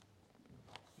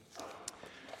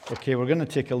Okay, we're going to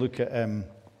take a look at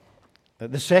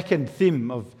the second theme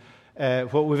of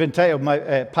what we've entitled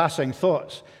my passing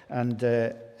thoughts, and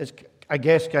it's, I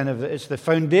guess, it's the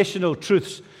foundational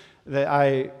truths that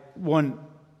I want,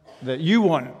 that you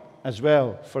want as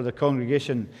well for the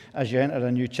congregation as you enter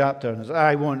a new chapter, and as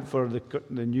I want for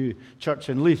the new church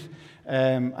in Leith,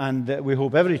 and that we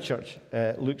hope every church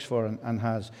looks for and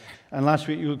has. And last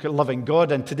week you looked at loving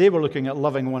God, and today we're looking at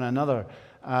loving one another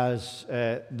as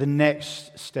the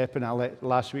next step in our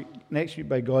last week. Next week,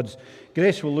 by God's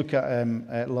grace, we'll look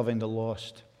at loving the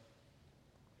lost.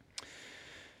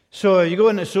 So you go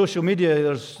into social media,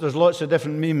 there's lots of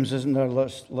different memes, isn't there?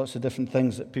 Lots of different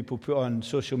things that people put on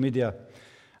social media.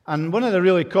 And one of the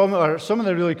really common, or some of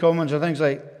the really common ones are things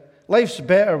like, life's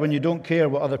better when you don't care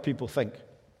what other people think.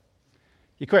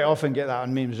 You quite often get that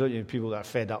on memes, don't you? People that are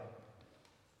fed up.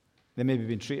 They may be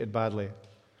being treated badly.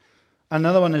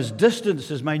 Another one is,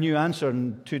 distance is my new answer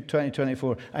in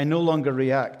 2024. I no longer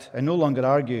react. I no longer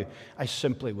argue. I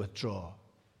simply withdraw.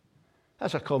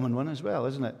 That's a common one as well,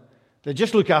 isn't it? That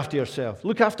just look after yourself.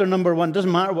 Look after number one. Doesn't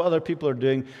matter what other people are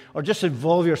doing, or just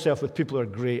involve yourself with people who are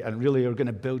great and really are going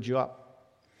to build you up.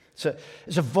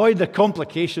 It's avoid the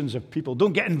complications of people.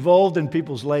 Don't get involved in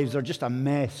people's lives. They're just a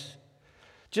mess.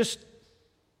 Just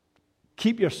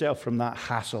keep yourself from that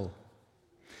hassle.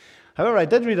 However, I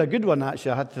did read a good one,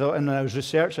 actually, I had thought, and I was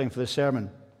researching for the sermon.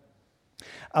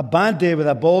 A bad day with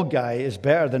a bald guy is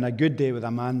better than a good day with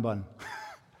a man bun.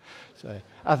 So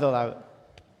I thought that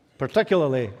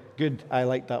particularly good. I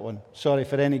liked that one. Sorry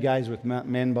for any guys with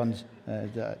men buns.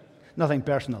 Nothing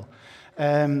personal.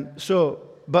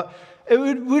 But it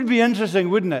would be interesting,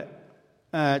 wouldn't it,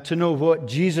 to know what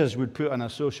Jesus would put on a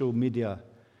social media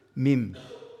meme.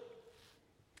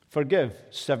 Forgive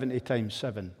 70 times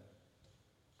 7.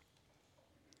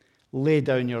 Lay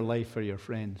down your life for your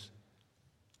friends.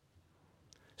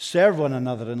 Serve one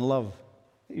another in love.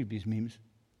 That would be his memes.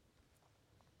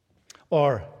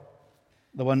 Or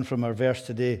the one from our verse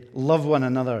today, love one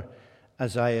another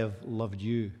as I have loved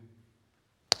you.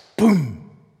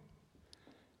 Boom!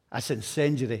 That's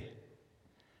incendiary.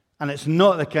 And it's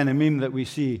not the kind of meme that we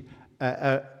see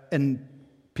in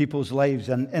people's lives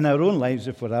and in our own lives,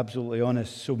 if we're absolutely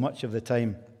honest, so much of the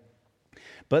time.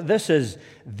 But this is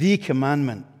the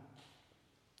commandment.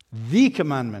 The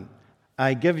commandment.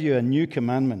 I give you a new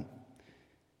commandment,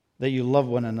 that you love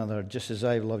one another just as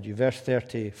I've loved you. Verse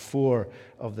 34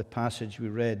 of the passage we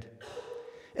read.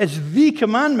 It's the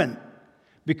commandment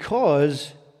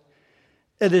because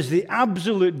it is the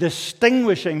absolute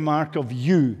distinguishing mark of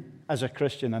you as a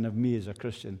Christian and of me as a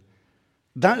Christian.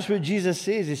 That's what Jesus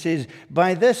says. He says,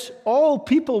 by this all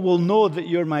people will know that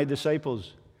you're my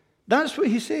disciples. That's what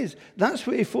he says. That's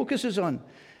what he focuses on.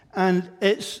 And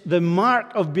it's the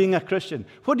mark of being a Christian.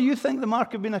 What do you think the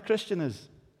mark of being a Christian is?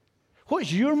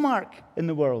 What's your mark in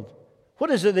the world?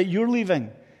 What is it that you're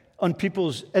leaving on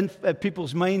people's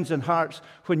minds and hearts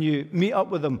when you meet up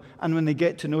with them and when they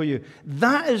get to know you?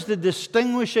 That is the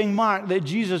distinguishing mark that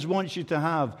Jesus wants you to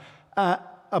have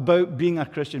about being a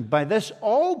Christian. By this,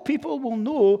 all people will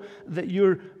know that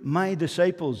you're my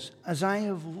disciples, as I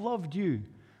have loved you.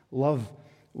 Love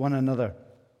one another.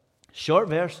 Short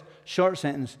verse, short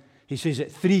sentence. He says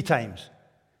it 3 times.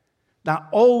 That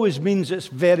always means it's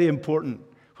very important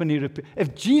when he repeats.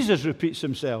 If Jesus repeats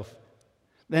himself,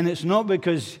 then it's not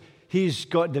because he's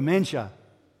got dementia.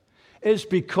 It's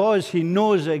because he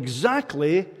knows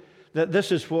exactly that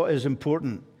this is what is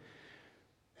important.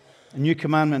 A new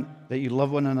commandment, that you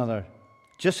love one another,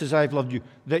 just as I've loved you,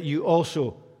 that you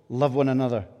also love one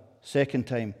another. Second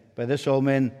time. By this all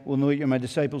men will know you're my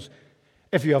disciples.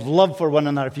 If you have love for one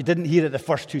another, if you didn't hear it the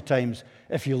first 2 times,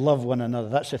 if you love one another,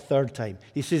 that's the 3rd time.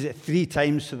 He says it 3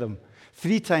 times to them,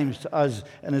 3 times to us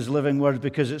in his living words,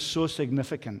 because it's so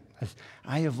significant. As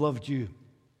I have loved you.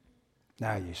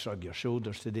 Now you shrug your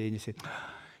shoulders today and you say,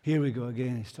 here we go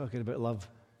again. He's talking about love.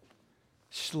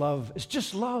 It's love. It's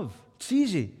just love. It's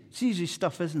easy. It's easy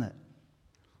stuff, isn't it?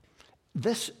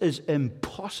 This is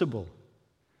impossible.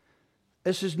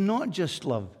 This is not just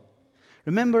love.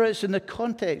 Remember, it's in the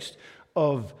context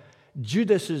of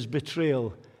Judas's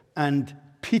betrayal and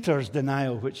Peter's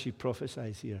denial, which he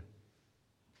prophesies here.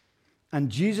 And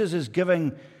Jesus is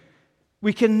giving,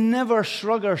 we can never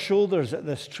shrug our shoulders at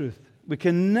this truth. We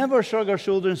can never shrug our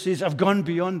shoulders and say, I've gone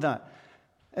beyond that.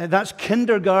 That's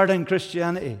kindergarten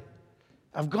Christianity.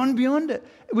 I've gone beyond it.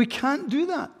 We can't do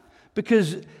that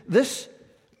because this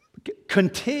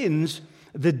contains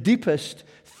the deepest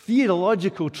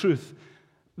theological truth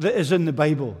that is in the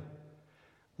Bible.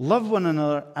 Love one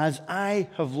another as I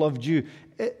have loved you.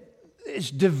 It's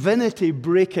divinity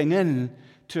breaking in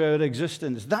to our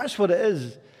existence. That's what it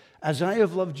is. As I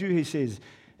have loved you, he says.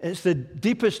 It's the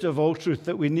deepest of all truth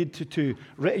that we need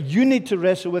you need to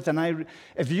wrestle with. And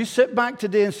if you sit back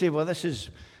today and say, well, this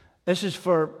is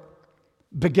for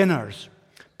beginners,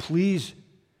 please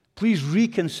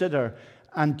reconsider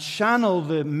and channel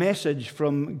the message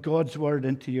from God's word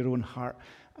into your own heart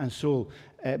and soul.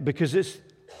 Because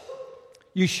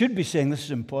you should be saying, this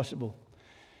is impossible.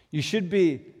 You should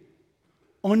be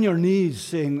on your knees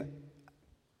saying,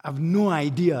 I've no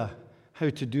idea how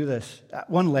to do this at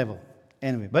one level.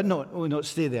 Anyway, but no,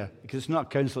 stay there, because it's not a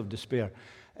counsel of despair.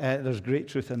 There's great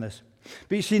truth in this.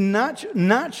 But you see,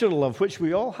 natural love, which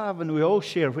we all have and we all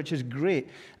share, which is great,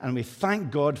 and we thank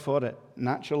God for it,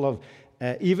 natural love,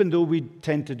 even though we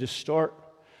tend to distort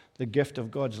the gift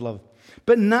of God's love.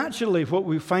 But naturally, what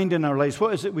we find in our lives,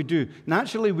 what is it we do?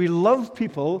 Naturally, we love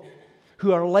people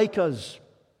who are like us.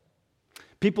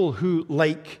 People who,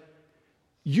 like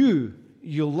you'll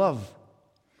love.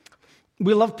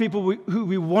 We love people who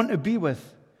we want to be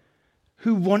with,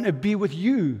 who want to be with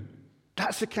you.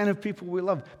 That's the kind of people we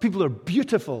love. People who are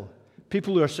beautiful,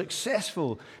 people who are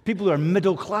successful, people who are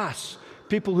middle class,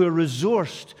 people who are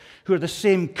resourced, who are the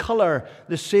same color,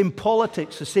 the same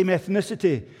politics, the same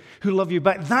ethnicity, who love you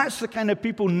back. That's the kind of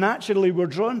people naturally we're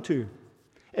drawn to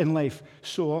in life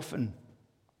so often.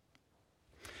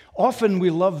 Often we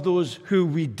love those who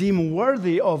we deem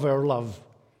worthy of our love.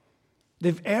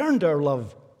 They've earned our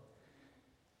love.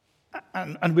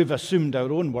 And we've assumed our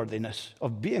own worthiness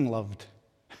of being loved.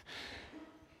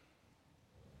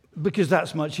 Because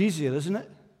that's much easier, isn't it?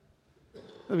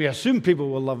 We assume people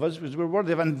will love us because we're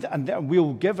worthy of it, and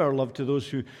we'll give our love to those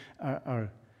who are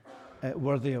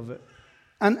worthy of it.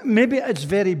 And maybe at its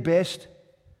very best,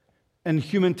 in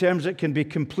human terms, it can be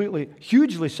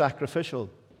hugely sacrificial.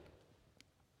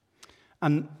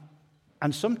 And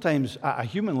sometimes, at a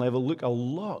human level, look a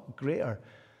lot greater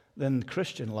than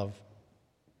Christian love.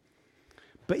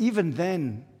 But even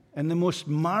then, in the most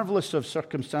marvelous of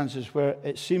circumstances where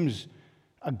it seems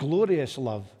a glorious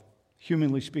love,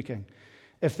 humanly speaking,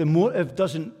 if the motive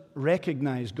doesn't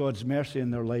recognize God's mercy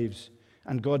in their lives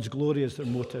and God's glory as their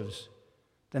motives,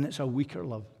 then it's a weaker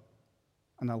love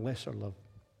and a lesser love.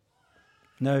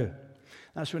 Now,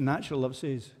 that's what natural love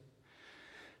says.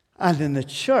 And in the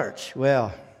church,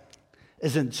 well,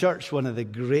 isn't church one of the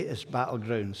greatest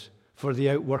battlegrounds for the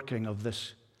outworking of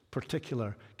this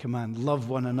particular command? Love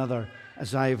one another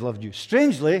as I have loved you.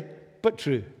 Strangely, but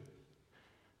true.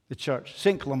 The church,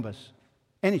 St. Columba's,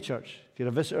 any church, if you're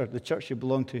a visitor, the church you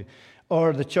belong to,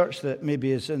 or the church that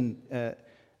maybe is in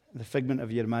the figment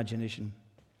of your imagination.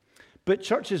 But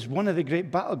church is one of the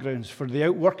great battlegrounds for the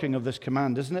outworking of this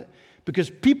command, isn't it? Because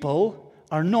people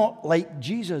are not like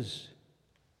Jesus.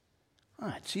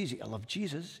 It's easy to love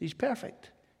Jesus. He's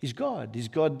perfect. He's God. He's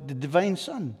God, the divine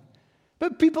Son.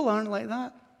 But people aren't like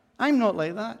that. I'm not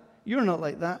like that. You're not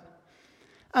like that.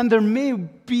 And there may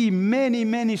be many,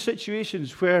 many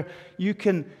situations where you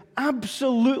can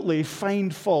absolutely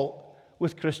find fault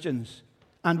with Christians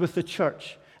and with the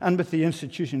church and with the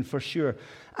institution for sure.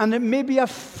 And it may be a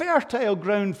fertile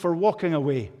ground for walking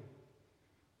away.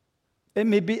 It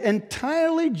may be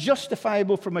entirely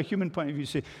justifiable from a human point of view.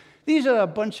 Say, these are a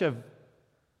bunch of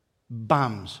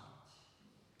bams,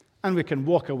 and we can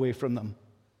walk away from them.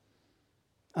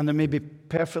 And there may be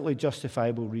perfectly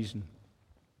justifiable reason.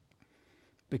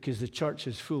 Because the church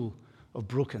is full of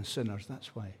broken sinners,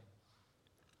 that's why.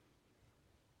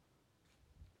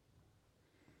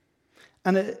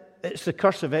 And it's the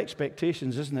curse of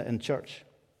expectations, isn't it, in church?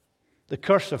 The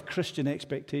curse of Christian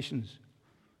expectations.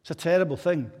 It's a terrible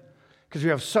thing, because we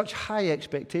have such high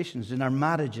expectations in our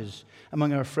marriages,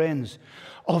 among our friends,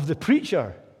 of the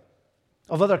preacher,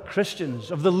 of other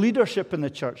Christians, of the leadership in the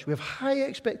church. We have high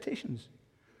expectations,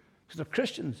 because they're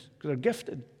Christians, because they're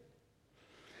gifted.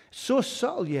 So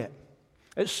subtle yet.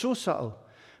 It's so subtle.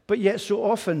 But yet so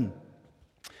often,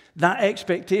 that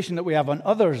expectation that we have on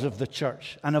others of the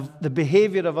church and of the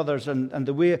behavior of others and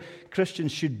the way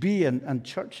Christians should be and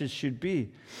churches should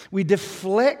be, we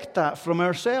deflect that from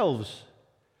ourselves.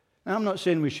 Now, I'm not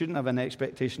saying we shouldn't have an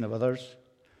expectation of others,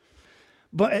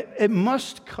 but it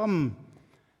must come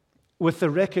with the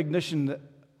recognition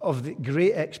of the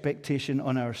great expectation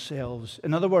on ourselves.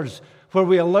 In other words, where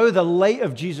we allow the light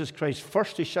of Jesus Christ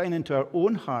first to shine into our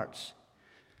own hearts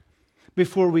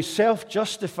before we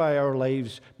self-justify our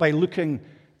lives by looking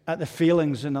at the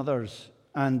failings in others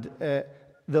and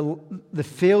the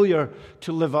failure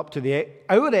to live up to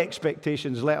our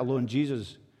expectations, let alone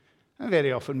Jesus. And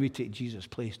very often we take Jesus'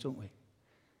 place, don't we?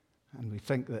 And we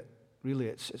think that really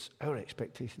it's our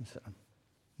expectations that are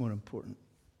more important.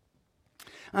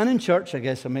 And in church, I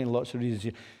guess, I mean, lots of reasons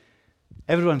here.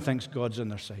 Everyone thinks God's on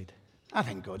their side. I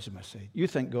think God's on my side. You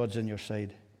think God's on your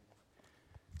side.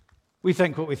 We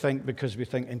think what we think because we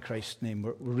think in Christ's name.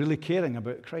 We're really caring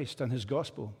about Christ and his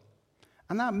gospel.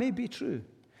 And that may be true.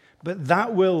 But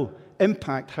that will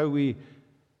impact how we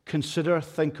consider,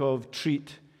 think of,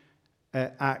 treat,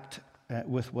 act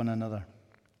with one another.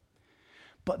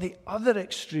 But the other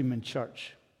extreme in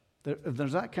church,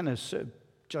 there's that kind of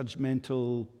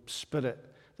judgmental spirit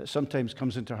that sometimes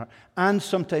comes into her, and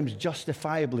sometimes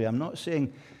justifiably. I'm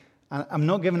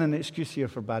not giving an excuse here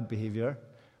for bad behavior.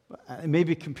 It may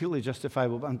be completely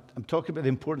justifiable, but I'm talking about the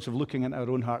importance of looking at our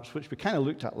own hearts, which we kind of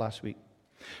looked at last week.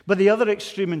 But the other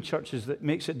extreme in churches that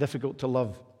makes it difficult to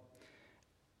love,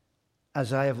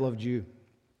 as I have loved you,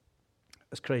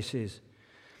 as Christ says,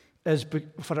 is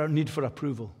for our need for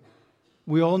approval.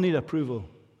 We all need approval.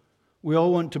 We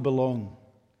all want to belong.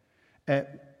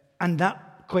 And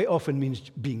that quite often means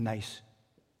being nice,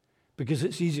 because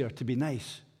it's easier to be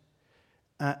nice.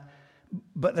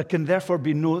 But there can therefore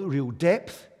be no real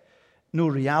depth, no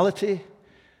reality,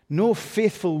 no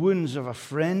faithful wounds of a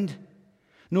friend,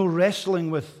 no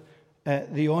wrestling with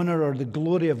the honor or the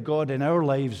glory of God in our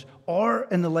lives or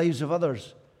in the lives of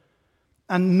others.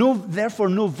 And therefore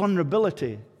no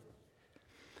vulnerability.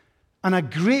 And a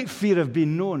great fear of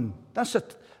being known. That's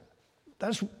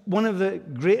one of the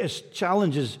greatest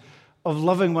challenges of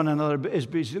loving one another, is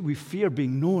that we fear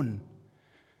being known.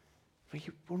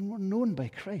 We're known by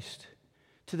Christ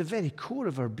to the very core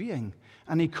of our being.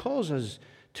 And he calls us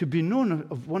to be known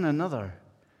of one another.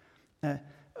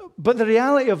 But the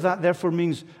reality of that, therefore,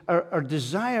 means our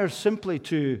desire simply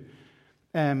to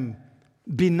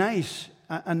be nice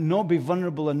and not be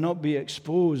vulnerable and not be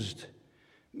exposed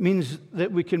means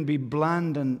that we can be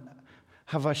bland and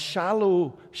have a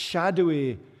shallow,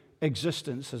 shadowy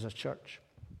existence as a church.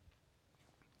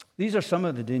 These are some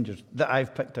of the dangers that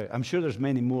I've picked out. I'm sure there's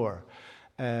many more,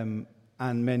 and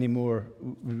many more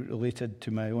related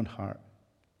to my own heart.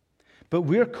 But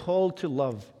we're called to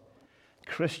love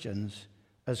Christians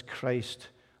as Christ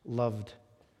loved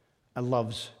and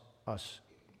loves us.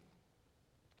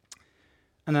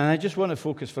 And I just want to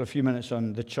focus for a few minutes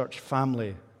on the church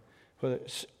family, whether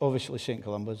it's obviously St.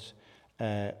 Columba's,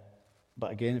 but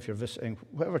again, if you're visiting,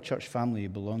 whatever church family you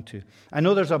belong to. I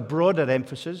know there's a broader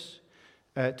emphasis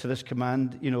to this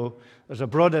command. There's a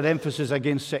broader emphasis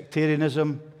against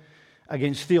sectarianism,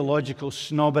 against theological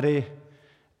snobbery,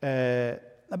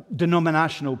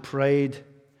 denominational pride,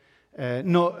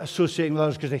 not associating with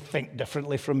others because they think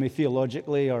differently from me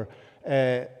theologically, or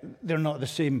they're not the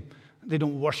same, they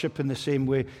don't worship in the same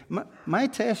way. My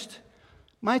test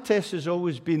has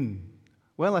always been,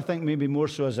 well, I think maybe more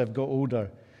so as I've got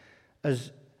older,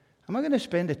 is, am I going to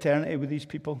spend eternity with these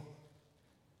people?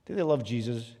 Do they love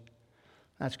Jesus?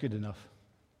 That's good enough.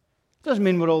 Doesn't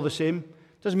mean we're all the same.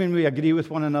 Doesn't mean we agree with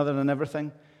one another on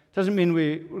everything. Doesn't mean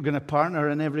we're going to partner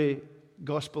in every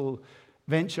gospel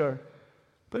venture.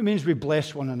 But it means we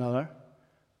bless one another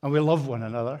and we love one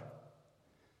another.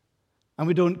 And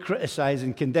we don't criticize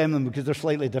and condemn them because they're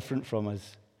slightly different from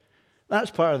us.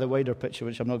 That's part of the wider picture,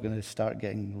 which I'm not going to start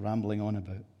getting rambling on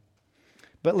about.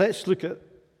 But let's look at,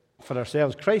 for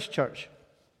ourselves, Christ's church.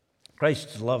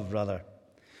 Christ's love, rather.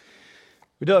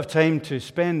 We don't have time to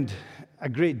spend a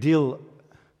great deal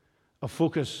of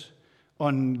focus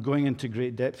on going into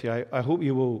great depth here. I hope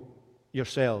you will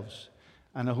yourselves,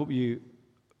 and I hope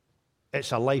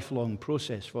it's a lifelong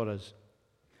process for us.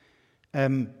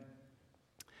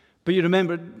 But you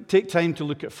remember, take time to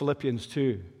look at Philippians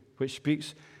 2, which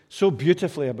speaks so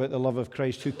beautifully about the love of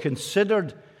Christ, who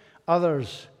considered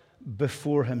others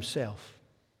before himself.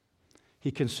 He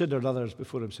considered others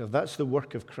before himself. That's the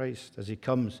work of Christ as he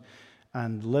comes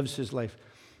and lives his life.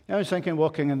 I was thinking,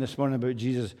 walking in this morning about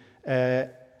Jesus, 30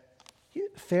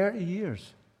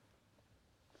 years.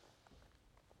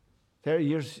 30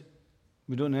 years,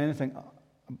 we don't know anything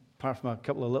apart from a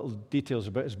couple of little details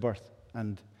about his birth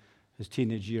and his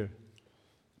teenage year.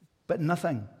 But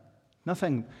nothing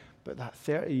but that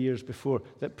 30 years before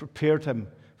that prepared him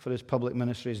for his public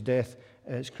ministry, his death,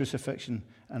 his crucifixion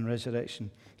and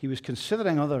resurrection. He was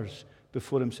considering others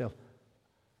before himself.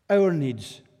 Our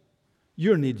needs,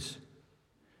 your needs,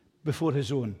 before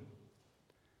his own.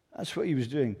 That's what he was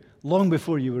doing, long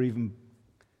before you were even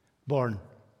born.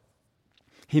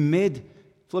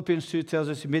 Philippians 2 tells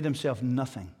us, he made himself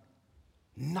nothing.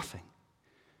 Nothing.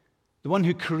 The one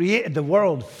who created the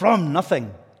world from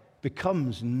nothing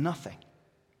becomes nothing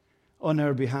on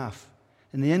our behalf.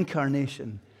 In the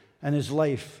incarnation and his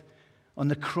life on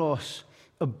the cross,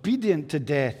 obedient to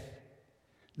death,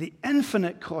 the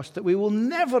infinite cost that we will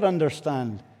never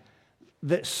understand,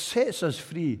 that sets us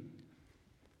free.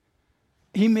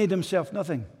 He made himself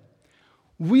nothing.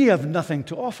 We have nothing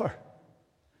to offer.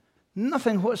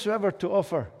 Nothing whatsoever to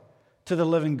offer to the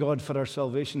living God for our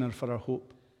salvation and for our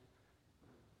hope.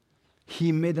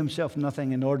 He made himself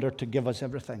nothing in order to give us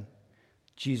everything.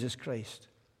 Jesus Christ.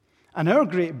 And our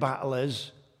great battle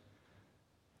is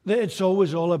that it's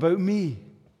always all about me.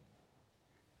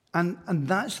 And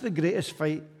that's the greatest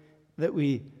fight that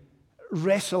we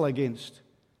wrestle against.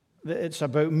 That it's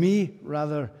about me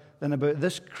rather than about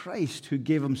this Christ who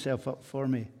gave himself up for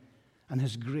me. And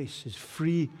his grace, his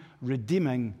free,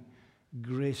 redeeming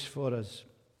grace for us.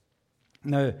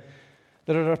 Now,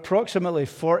 there are approximately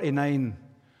 49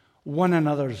 one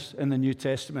another's in the New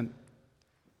Testament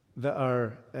that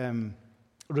are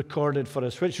recorded for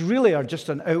us, which really are just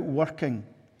an outworking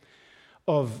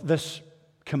of this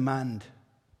command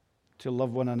to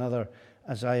love one another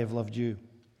as I have loved you.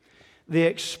 They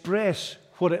express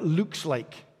what it looks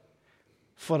like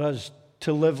for us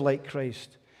to live like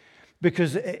Christ,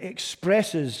 because it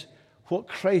expresses how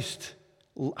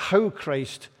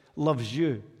Christ loves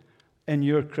you in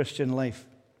your Christian life.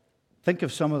 Think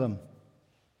of some of them.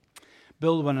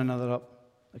 Build one another up,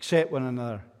 accept one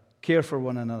another, care for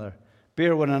one another,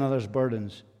 bear one another's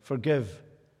burdens, forgive,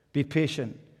 be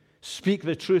patient, speak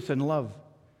the truth in love,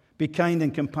 be kind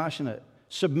and compassionate,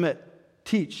 submit,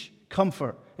 teach,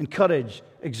 comfort, encourage,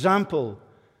 example,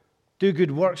 do good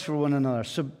works for one another,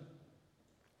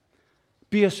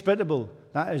 be hospitable.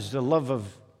 That is the love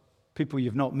of people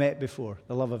you've not met before,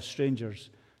 the love of strangers.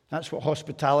 That's what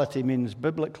hospitality means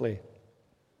biblically.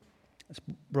 It's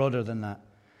broader than that.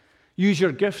 Use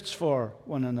your gifts for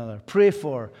one another. Pray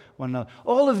for one another.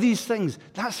 All of these things,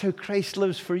 that's how Christ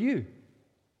lives for you.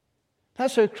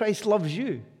 That's how Christ loves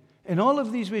you. In all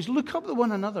of these ways, look up to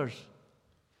one another's.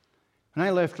 When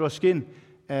I left Roscommon,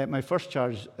 my first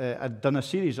charge, I'd done a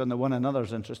series on the one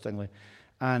another's, interestingly.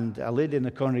 And a lady in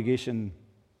the congregation,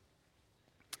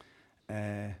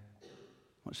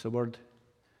 what's the word?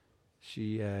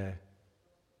 She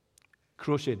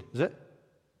crocheted, is it?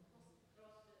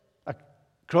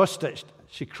 Cross-stitched.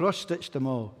 She cross-stitched them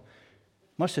all.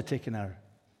 Must have taken her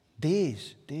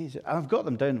days. I've got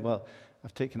them down. Well,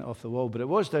 I've taken it off the wall, but it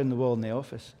was down the wall in the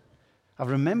office. I've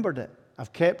remembered it.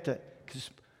 I've kept it because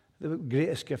it's the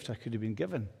greatest gift I could have been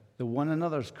given. The one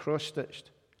another's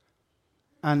cross-stitched.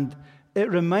 And it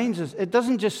reminds us, it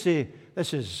doesn't just say,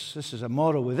 this is a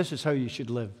moral way, this is how you should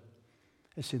live.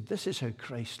 It said, this is how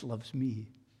Christ loves me.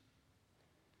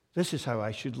 This is how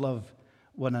I should love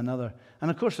one another. And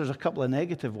of course, there's a couple of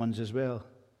negative ones as well.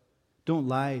 Don't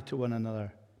lie to one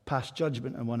another. Pass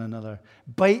judgment on one another.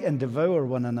 Bite and devour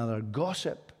one another.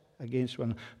 Gossip against one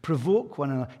another. Provoke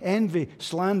one another. Envy,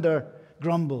 slander,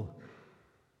 grumble.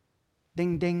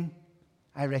 Ding, ding.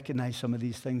 I recognize some of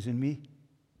these things in me.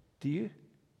 Do you?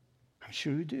 I'm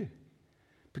sure you do.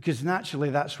 Because naturally,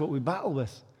 that's what we battle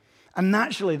with. And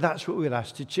naturally, that's what we're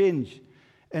asked to change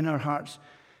in our hearts.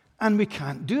 And we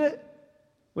can't do it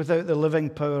without the living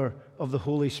power of the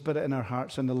Holy Spirit in our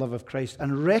hearts and the love of Christ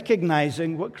and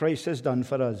recognizing what Christ has done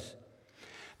for us.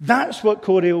 That's what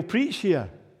Corey will preach here.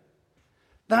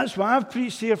 That's what I've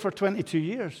preached here for 22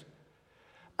 years.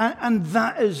 And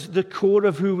that is the core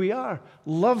of who we are.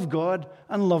 Love God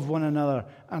and love one another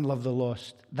and love the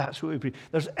lost. That's what we preach.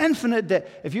 There's infinite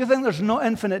depth. If you think there's not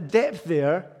infinite depth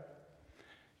there,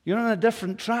 you're on a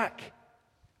different track.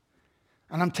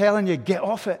 And I'm telling you, get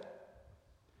off it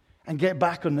and get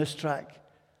back on this track.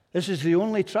 This is the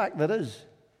only track there is.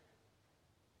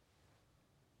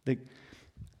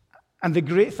 And the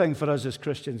great thing for us as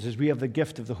Christians is we have the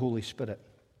gift of the Holy Spirit.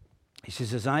 He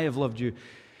says, as I have loved you.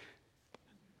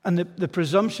 And the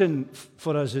presumption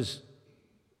for us is,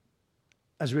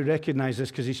 as we recognize this,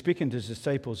 because he's speaking to his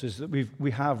disciples, is that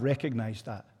we have recognized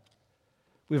that.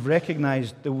 We've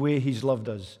recognized the way he's loved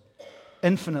us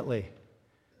infinitely,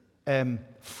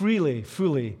 freely,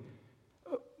 fully.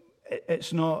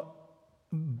 It's not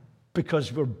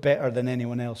because we're better than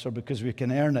anyone else or because we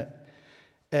can earn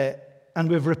it. And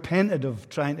we've repented of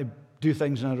trying to do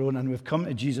things on our own, and we've come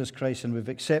to Jesus Christ and we've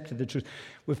accepted the truth.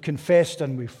 We've confessed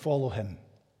and we follow him.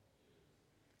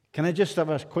 Can I just have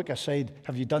a quick aside?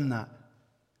 Have you done that?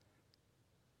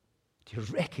 Do you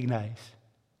recognize?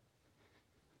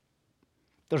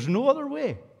 There's no other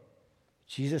way.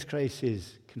 Jesus Christ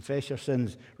says, confess your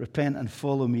sins, repent and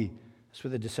follow me. That's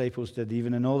what the disciples did,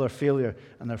 even in all their failure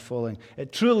and their falling.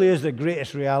 It truly is the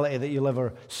greatest reality that you'll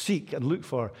ever seek and look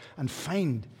for and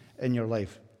find in your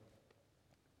life.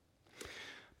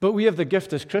 But we have the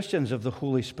gift as Christians of the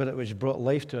Holy Spirit, which brought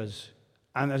life to us.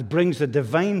 And it brings the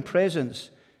divine presence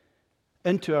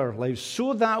into our lives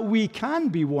so that we can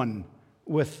be one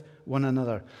with one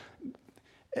another.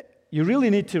 You really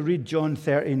need to read John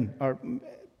 13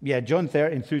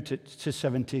 through to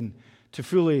 17 to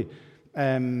fully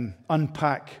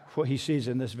unpack what he says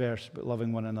in this verse about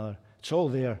loving one another. It's all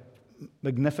there.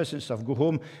 Magnificent stuff. Go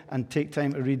home and take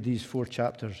time to read these 4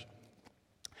 chapters.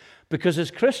 Because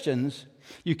as Christians,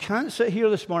 you can't sit here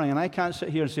this morning, and I can't sit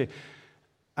here and say,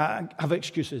 I have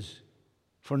excuses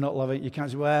for not loving. You can't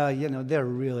say, well,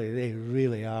 they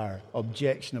really are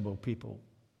objectionable people.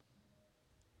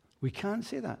 We can't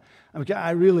say that.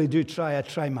 I really do try. I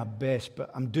try my best,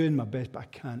 but I'm doing my best, but I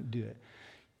can't do it.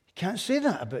 You can't say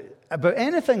that about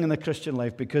anything in the Christian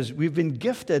life, because we've been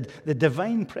gifted the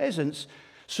divine presence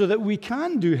so that we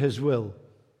can do his will.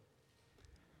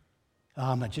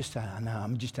 Oh, I'm just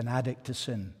an addict to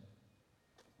sin.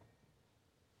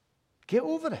 Get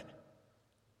over it.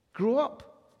 Grow up.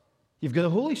 You've got the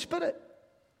Holy Spirit.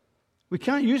 We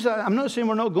can't use that. I'm not saying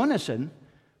we're not going to sin,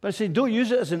 but I say don't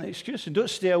use it as an excuse, and don't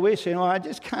stay away saying, I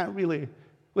just can't really,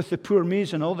 with the poor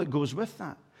me's and all that goes with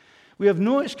that. We have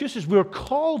no excuses. We're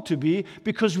called to be,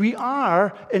 because we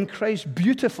are in Christ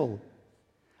beautiful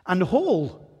and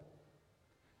whole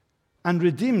and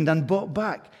redeemed and bought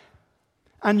back.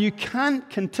 And you can't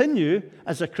continue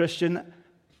as a Christian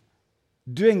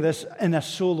doing this in a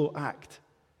solo act.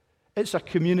 It's a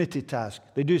community task.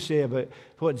 They do say about,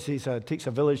 it takes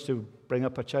a village to bring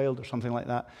up a child or something like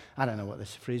that. I don't know what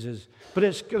this phrase is, but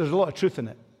there's a lot of truth in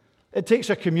it. It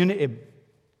takes a community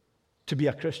to be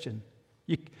a Christian.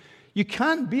 You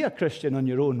can't be a Christian on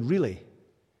your own, really,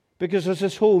 because there's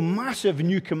this whole massive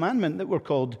new commandment that we're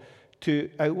called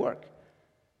to outwork.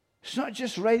 It's not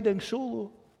just riding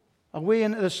solo away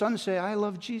into the sunset. I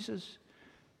love Jesus.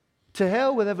 To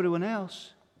hell with everyone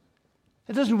else.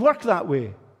 It doesn't work that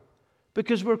way,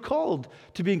 because we're called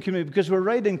to be in community, because we're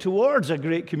riding towards a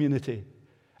great community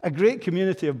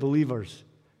of believers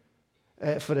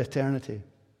for eternity.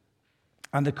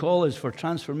 And the call is for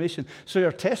transformation. So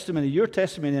your testimony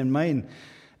and mine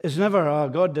is never,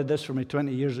 God did this for me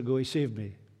 20 years ago, he saved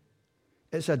me.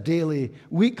 It's a daily,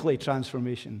 weekly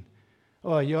transformation.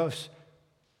 What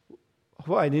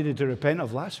I needed to repent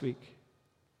of last week.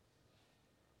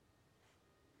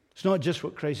 It's not just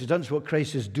what Christ has done, it's what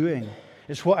Christ is doing.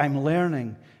 It's what I'm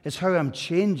learning. It's how I'm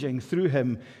changing through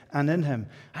him and in him.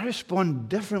 I respond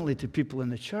differently to people in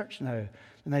the church now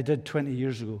than I did 20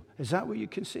 years ago. Is that what you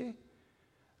can say?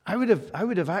 I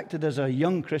would have acted as a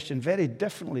young Christian very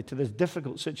differently to this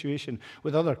difficult situation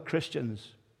with other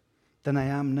Christians than I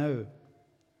am now.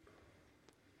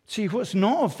 See, what's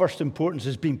not of first importance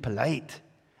is being polite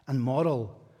and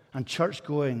moral and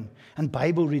church-going and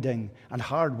Bible reading and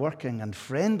hard-working and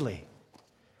friendly.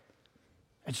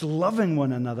 It's loving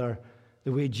one another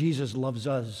the way Jesus loves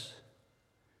us.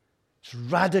 It's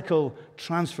radical,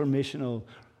 transformational,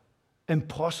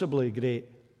 impossibly great.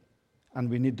 And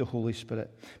we need the Holy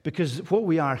Spirit. Because what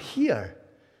we are here,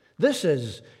 this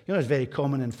is, it's very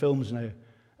common in films now,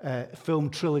 film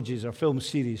trilogies or film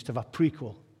series to have a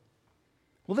prequel.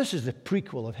 Well, this is the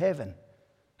prequel of heaven.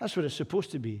 That's what it's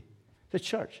supposed to be. The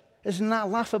church. Isn't that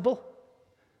laughable?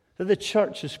 That the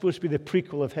church is supposed to be the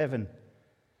prequel of heaven.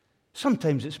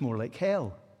 Sometimes it's more like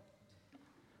hell.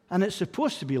 And it's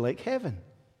supposed to be like heaven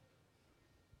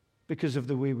because of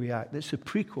the way we act. It's the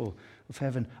prequel of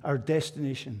heaven, our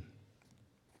destination.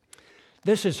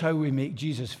 This is how we make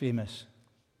Jesus famous.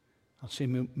 I'll say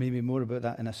maybe more about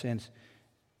that in a sense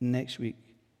next week.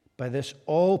 By this,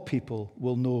 all people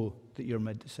will know that you're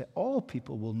made. All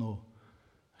people will know.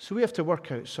 So we have to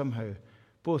work out somehow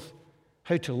both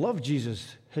how to love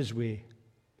Jesus his way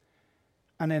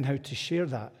and then how to share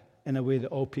that in a way that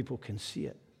all people can see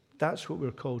it. That's what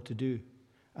we're called to do,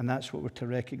 and that's what we're to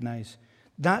recognize.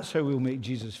 That's how we'll make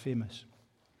Jesus famous.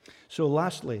 So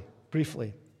lastly,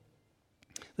 briefly,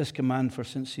 this command for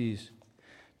St. C's,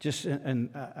 just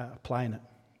in applying it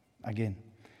again.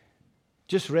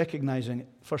 Just recognizing,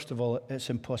 first of all, its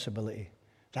impossibility.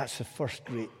 That's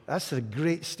the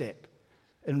great step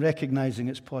in recognizing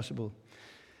it's possible.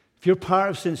 If you're part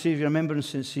of St. C's, if you're a member of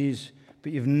St. C's,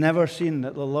 but you've never seen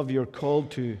that the love you're called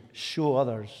to show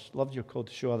others,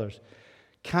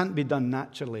 can't be done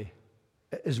naturally.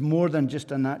 It is more than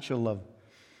just a natural love.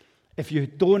 If you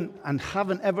don't and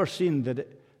haven't ever seen that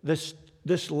this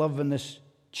love and this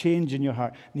change in your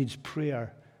heart needs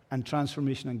prayer and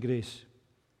transformation and grace,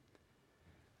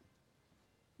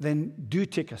 then do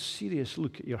take a serious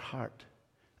look at your heart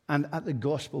and at the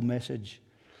gospel message.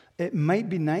 It might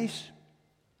be nice,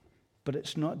 but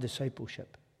it's not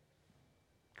discipleship,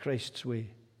 Christ's way.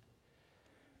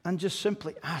 And just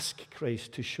simply ask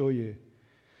Christ to show you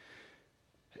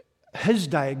his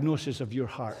diagnosis of your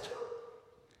heart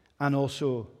and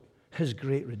also his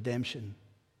great redemption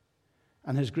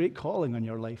and his great calling on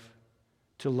your life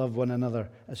to love one another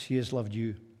as he has loved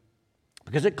you.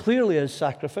 Because it clearly is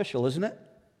sacrificial, isn't it?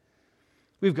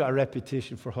 We've got a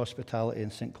reputation for hospitality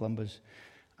in St. Columba's,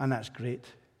 and that's great.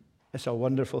 It's a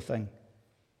wonderful thing.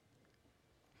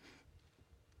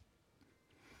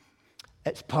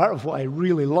 It's part of what I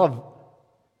really love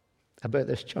about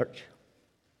this church.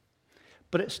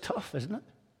 But it's tough, isn't it?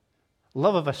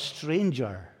 Love of a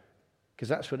stranger, because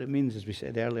that's what it means, as we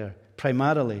said earlier,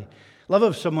 primarily. Love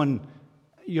of someone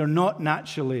you're not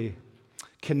naturally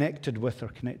connected with or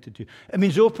connected to. It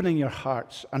means opening your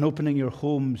hearts and opening your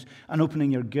homes and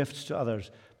opening your gifts to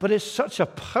others. But it's such a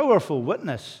powerful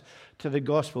witness to the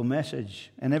gospel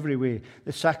message in every way,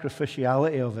 the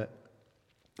sacrificiality of it.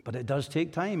 But it does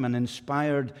take time and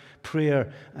inspired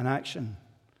prayer and action.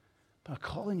 But I'm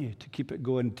calling you to keep it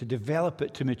going, to develop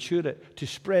it, to mature it, to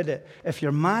spread it. If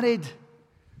you're married,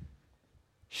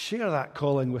 share that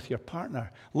calling with your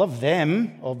partner. Love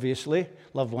them, obviously.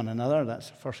 Love one another. That's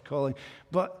the first calling.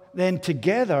 But then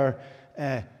together,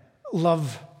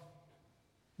 love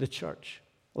the church.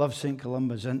 Love St.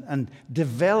 Columba's. And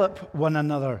develop one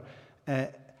another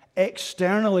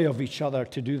externally of each other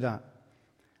to do that.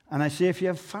 And I say, if you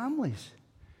have families,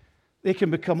 they can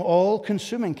become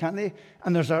all-consuming, can't they?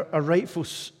 And there's a rightful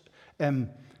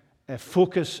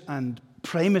focus and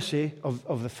primacy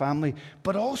of the family.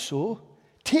 But also,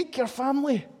 take your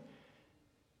family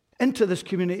into this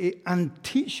community and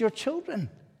teach your children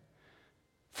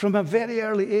from a very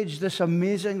early age this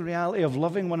amazing reality of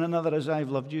loving one another as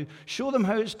I've loved you. Show them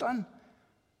how it's done.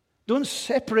 Don't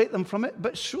separate them from it,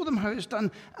 but show them how it's done.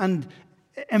 And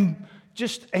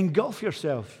just engulf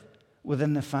yourself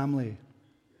within the family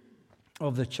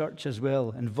of the church as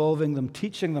well, involving them,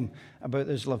 teaching them about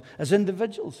this love. As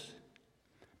individuals,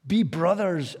 be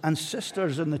brothers and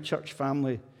sisters in the church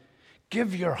family.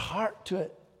 Give your heart to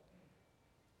it.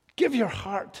 Give your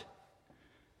heart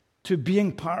to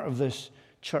being part of this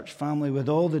church family with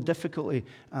all the difficulty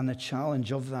and the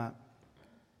challenge of that.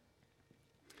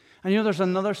 And there's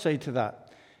another side to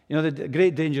that. The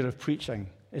great danger of preaching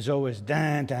is always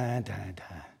nag,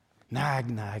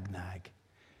 nag, nag.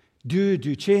 Do,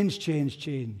 change.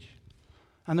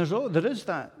 And there is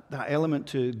that element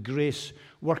to grace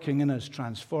working in us,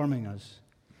 transforming us.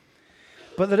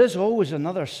 But there is always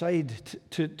another side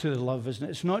to the love, isn't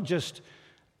it? It's not just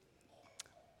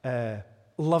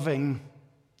loving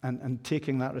and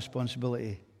taking that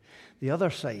responsibility. The other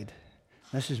side,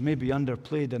 this is maybe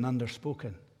underplayed and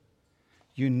underspoken.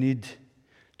 You need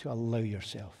to allow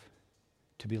yourself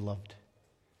to be loved.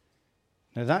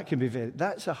 Now that can be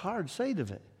that's a hard side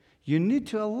of it. You need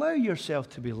to allow yourself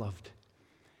to be loved.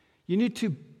 You need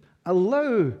to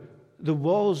allow the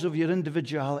walls of your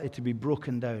individuality to be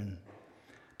broken down,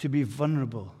 to be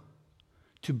vulnerable,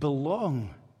 to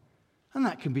belong. And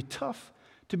that can be tough,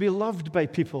 to be loved by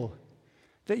people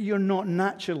that you're not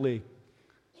naturally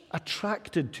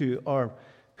attracted to or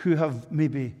who have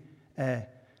maybe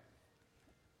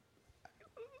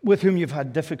with whom you've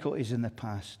had difficulties in the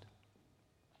past.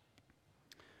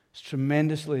 It's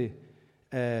tremendously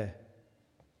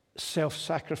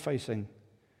self-sacrificing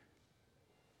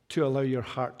to allow your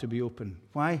heart to be open.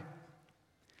 Why?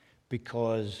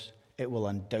 Because it will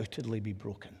undoubtedly be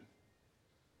broken.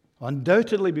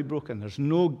 Undoubtedly be broken. There's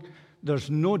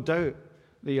no doubt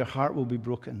that your heart will be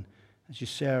broken as you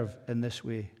serve in this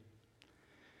way.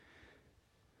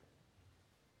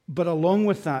 But along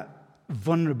with that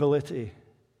vulnerability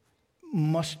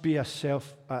must be a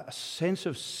sense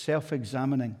of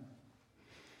self-examining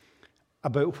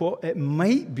about what it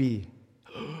might be,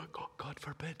 God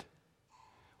forbid,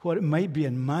 what it might be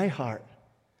in my heart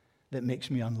that makes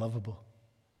me unlovable.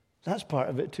 That's part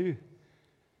of it too.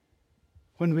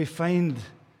 When we find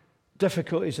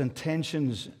difficulties and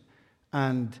tensions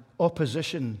and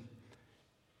opposition,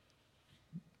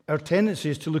 our tendency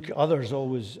is to look at others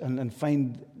always and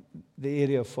find the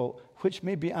area of fault, which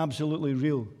may be absolutely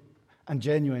real and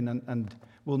genuine and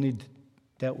will need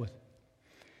dealt with.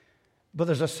 But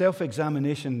there's a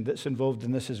self-examination that's involved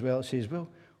in this as well. It says, well,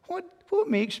 what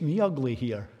makes me ugly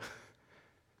here?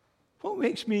 What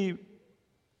makes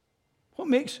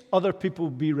other people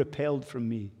be repelled from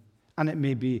me? And it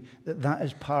may be that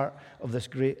is part of this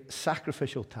great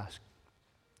sacrificial task.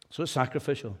 So it's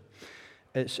sacrificial.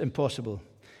 It's impossible.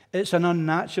 It's an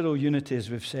unnatural unity, as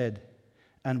we've said,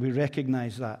 and we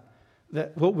recognize that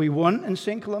what we want in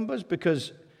St. Columba's,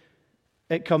 because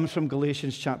it comes from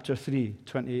Galatians chapter 3,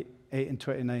 28 and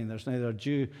 29. There's neither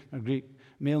Jew nor Greek,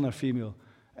 male nor female,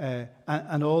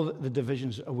 and all the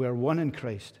divisions. We're one in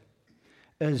Christ.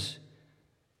 It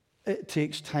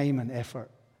takes time and effort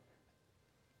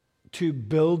to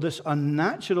build this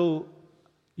unnatural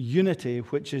unity,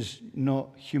 which is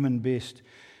not human-based.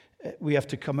 We have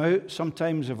to come out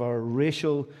sometimes of our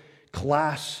racial,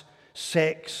 class,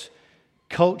 sex,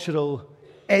 cultural,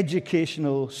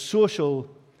 educational, social,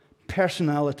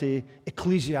 personality,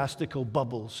 ecclesiastical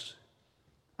bubbles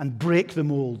and break the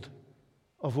mold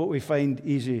of what we find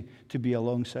easy to be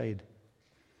alongside.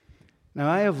 Now,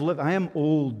 I am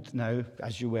old now,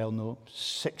 as you well know,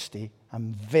 60.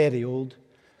 I'm very old.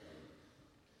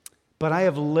 But I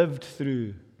have lived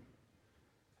through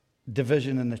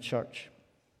division in the church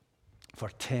for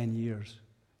 10 years.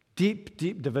 Deep,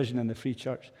 deep division in the Free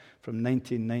Church from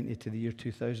 1990 to the year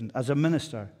 2000 as a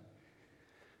minister.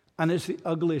 And it's the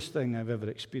ugliest thing I've ever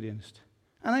experienced.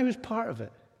 And I was part of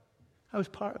it. I was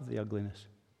part of the ugliness.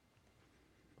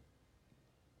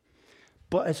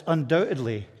 But it's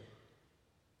undoubtedly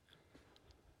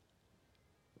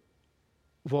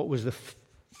what was the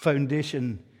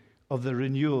foundation of the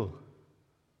renewal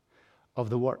of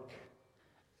the work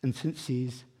in St.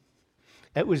 C's.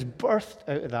 It was birthed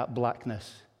out of that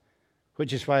blackness,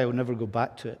 which is why I will never go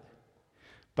back to it.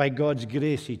 By God's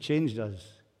grace, He changed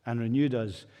us and renewed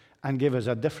us and gave us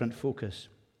a different focus.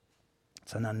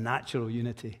 It's an unnatural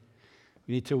unity.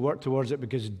 We need to work towards it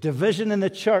because division in the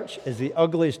church is the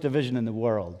ugliest division in the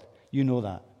world. You know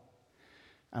that.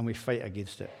 And we fight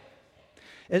against it.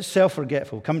 It's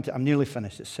self-forgetful. I'm nearly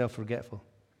finished. It's self-forgetful.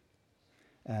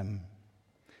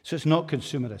 So it's not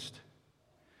consumerist.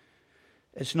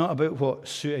 It's not about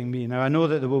what's suiting me. Now, I know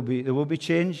that there will be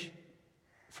change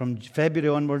from February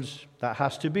onwards. That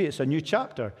has to be. It's a new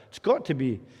chapter. It's got to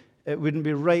be. It wouldn't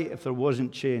be right if there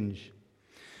wasn't change.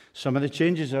 Some of the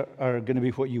changes are going to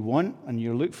be what you want and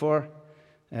you look for.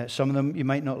 Some of them you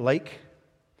might not like.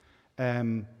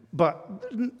 But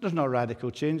there's not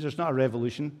radical change. There's not a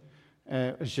revolution.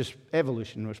 It's just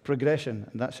evolution. It's progression.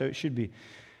 And that's how it should be.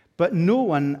 But no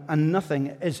one and nothing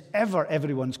is ever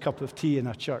everyone's cup of tea in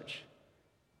a church.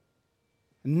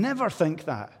 Never think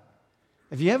that.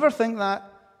 If you ever think that,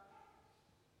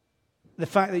 the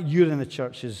fact that you're in the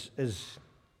church is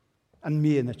and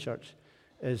me in the church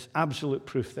is absolute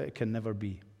proof that it can never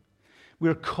be.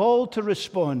 We're called to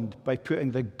respond by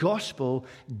putting the gospel,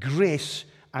 grace,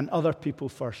 and other people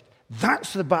first.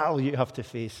 That's the battle you have to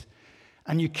face.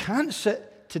 And you can't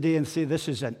sit today and say this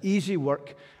is an easy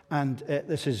work and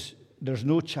there's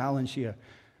no challenge here.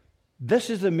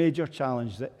 This is the major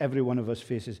challenge that every one of us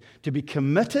faces. To be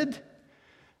committed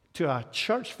to a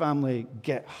church family,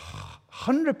 get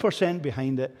 100%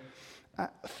 behind it,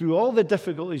 through all the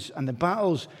difficulties and the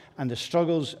battles and the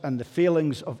struggles and the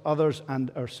failings of others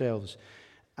and ourselves,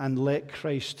 and let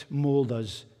Christ mold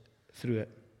us through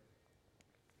it.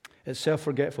 It's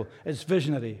self-forgetful. It's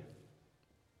visionary.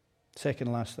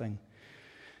 Second last thing.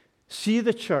 See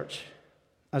the church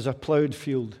as a plowed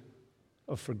field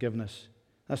of forgiveness.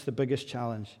 That's the biggest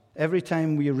challenge. Every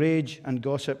time we rage and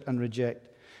gossip and reject,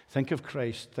 think of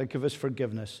Christ, think of His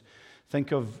forgiveness,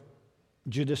 think of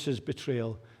Judas's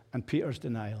betrayal and Peter's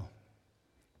denial,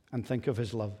 and think of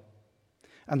His love.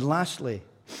 And lastly,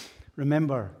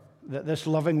 remember that this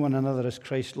loving one another as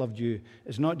Christ loved you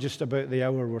is not just about the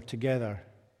hour we're together.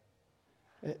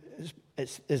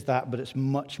 It's that, but it's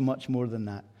much, much more than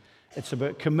that. It's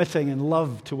about committing in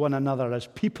love to one another as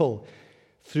people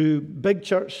through big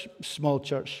church, small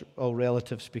church, all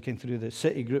relative speaking, through the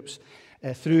city groups,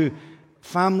 through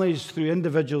families, through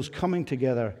individuals coming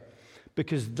together,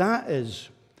 because that is,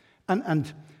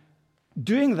 and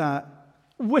doing that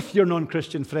with your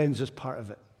non-Christian friends is part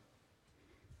of it.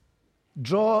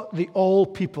 Draw the all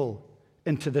people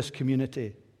into this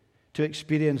community to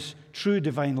experience true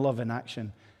divine love in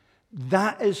action.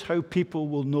 That is how people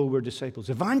will know we're disciples.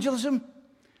 Evangelism,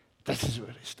 this is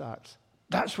where it starts.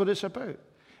 That's what it's about.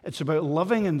 It's about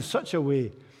loving in such a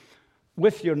way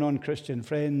with your non-Christian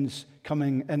friends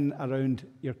coming in around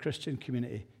your Christian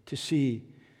community to see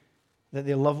that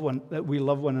we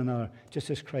love one another just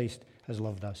as Christ has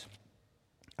loved us.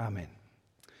 Amen.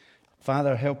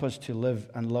 Father, help us to live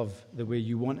and love the way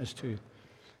you want us to.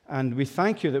 And we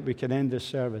thank you that we can end this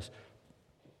service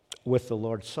with the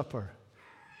Lord's Supper,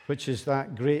 which is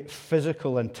that great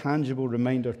physical and tangible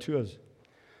reminder to us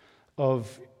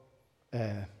of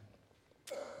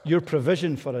your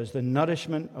provision for us, the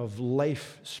nourishment of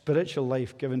life, spiritual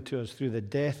life given to us through the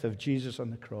death of Jesus on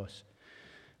the cross.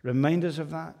 Remind us of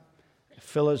that.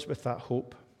 Fill us with that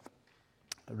hope.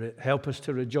 Help us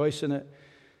to rejoice in it.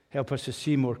 Help us to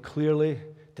see more clearly.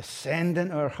 Descend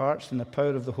into our hearts in the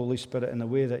power of the Holy Spirit in a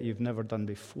way that you've never done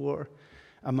before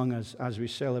among us as we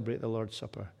celebrate the Lord's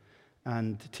Supper.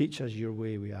 And teach us your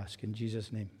way, we ask. In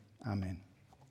Jesus' name, amen.